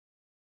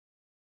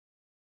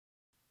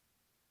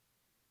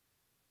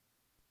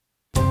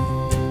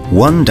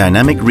One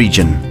dynamic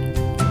region,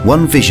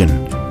 one vision,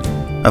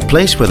 a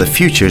place where the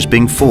future is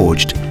being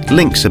forged,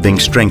 links are being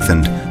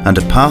strengthened, and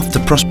a path to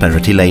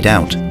prosperity laid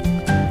out.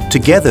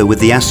 Together with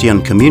the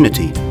ASEAN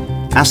community,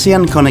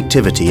 ASEAN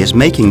Connectivity is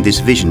making this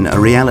vision a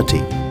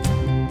reality.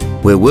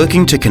 We're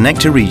working to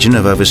connect a region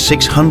of over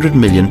 600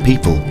 million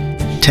people,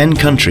 10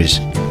 countries,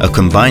 a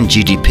combined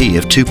GDP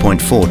of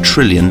 $2.4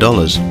 trillion.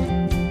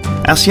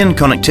 ASEAN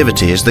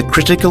Connectivity is the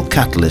critical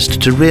catalyst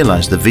to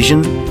realize the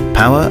vision,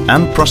 power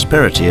and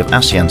prosperity of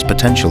ASEAN's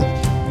potential.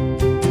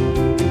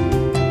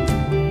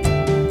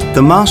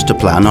 The Master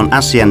Plan on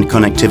ASEAN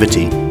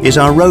Connectivity is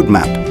our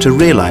roadmap to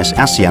realize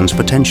ASEAN's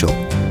potential.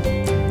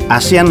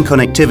 ASEAN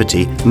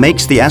Connectivity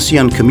makes the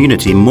ASEAN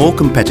community more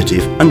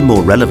competitive and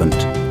more relevant.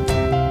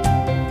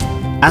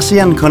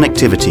 ASEAN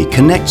Connectivity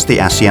connects the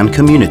ASEAN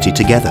community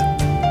together.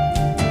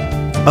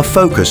 A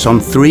focus on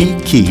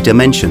 3 key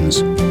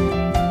dimensions.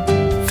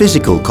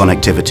 Physical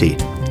connectivity,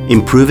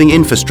 improving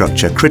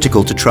infrastructure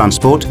critical to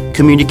transport,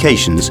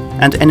 communications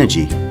and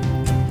energy.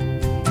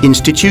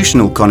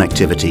 Institutional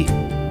connectivity,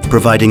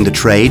 providing the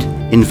trade,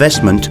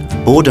 investment,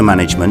 border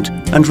management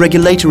and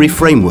regulatory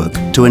framework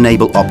to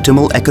enable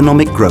optimal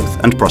economic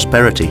growth and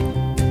prosperity.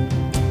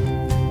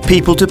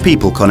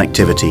 People-to-people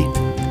connectivity,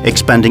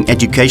 expanding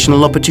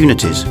educational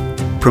opportunities,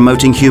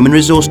 promoting human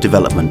resource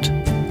development,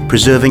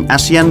 preserving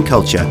ASEAN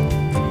culture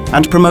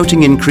and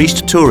promoting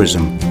increased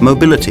tourism,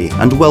 mobility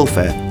and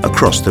welfare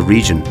across the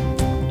region.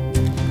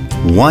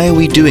 Why are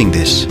we doing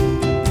this?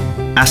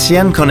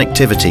 ASEAN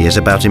Connectivity is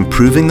about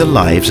improving the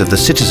lives of the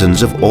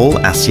citizens of all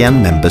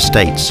ASEAN member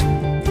states.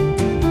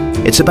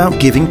 It's about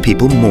giving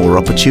people more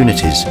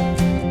opportunities.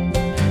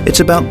 It's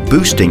about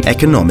boosting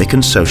economic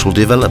and social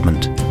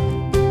development.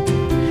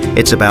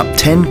 It's about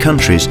 10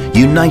 countries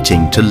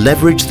uniting to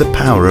leverage the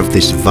power of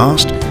this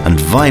vast and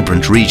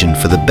vibrant region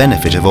for the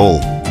benefit of all.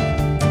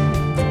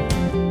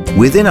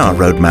 Within our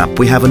roadmap,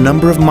 we have a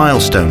number of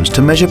milestones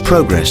to measure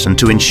progress and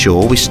to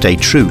ensure we stay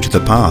true to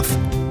the path.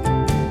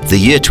 The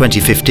year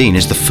 2015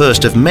 is the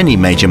first of many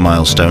major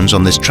milestones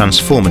on this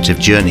transformative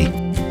journey.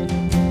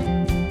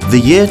 The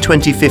year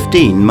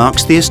 2015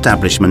 marks the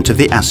establishment of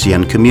the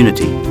ASEAN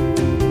community.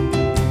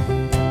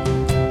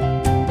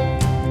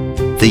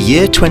 The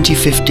year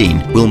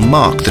 2015 will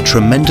mark the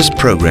tremendous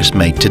progress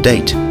made to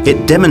date.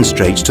 It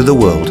demonstrates to the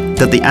world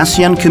that the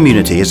ASEAN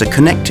community is a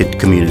connected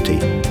community.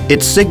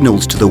 It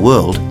signals to the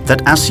world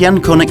that ASEAN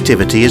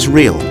connectivity is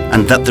real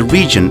and that the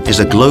region is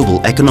a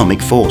global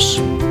economic force,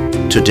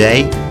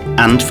 today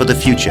and for the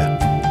future.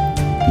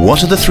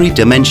 What are the 3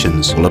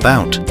 dimensions all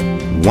about?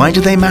 Why do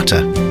they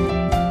matter?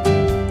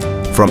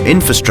 From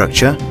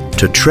infrastructure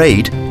to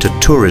trade to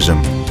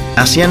tourism,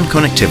 ASEAN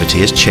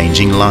connectivity is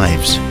changing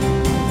lives.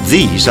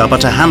 These are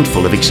but a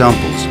handful of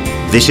examples.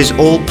 This is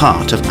all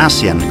part of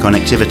ASEAN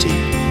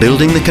Connectivity,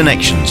 building the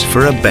connections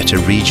for a better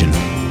region.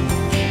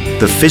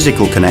 The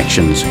physical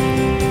connections,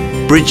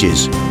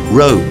 bridges,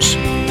 roads,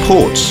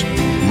 ports,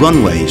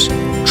 runways,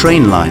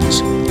 train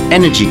lines,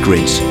 energy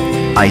grids,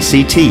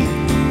 ICT,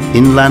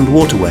 inland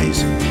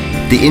waterways.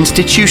 The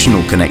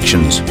institutional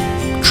connections,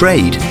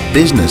 trade,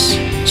 business,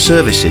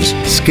 services,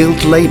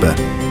 skilled labour,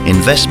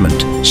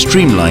 investment,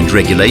 streamlined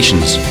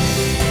regulations.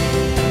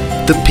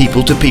 The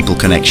people-to-people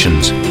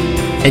connections,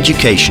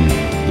 education,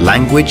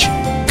 language,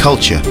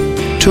 culture,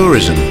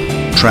 tourism,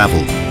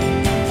 travel.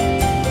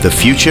 The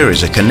future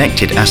is a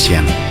connected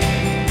ASEAN.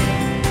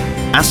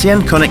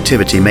 ASEAN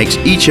Connectivity makes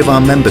each of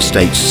our member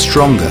states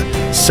stronger,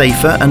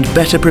 safer and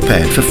better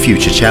prepared for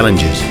future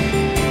challenges.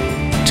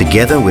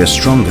 Together we're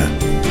stronger.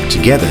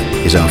 Together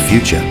is our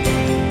future.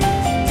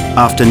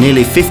 After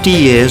nearly 50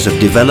 years of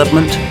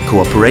development,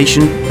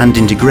 cooperation and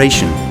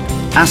integration,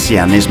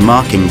 ASEAN is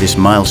marking this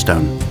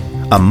milestone.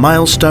 A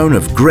milestone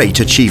of great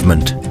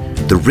achievement,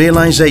 the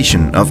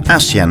realization of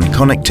ASEAN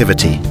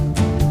Connectivity.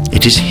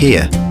 It is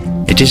here.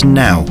 It is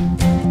now.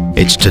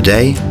 It's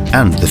today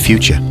and the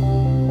future.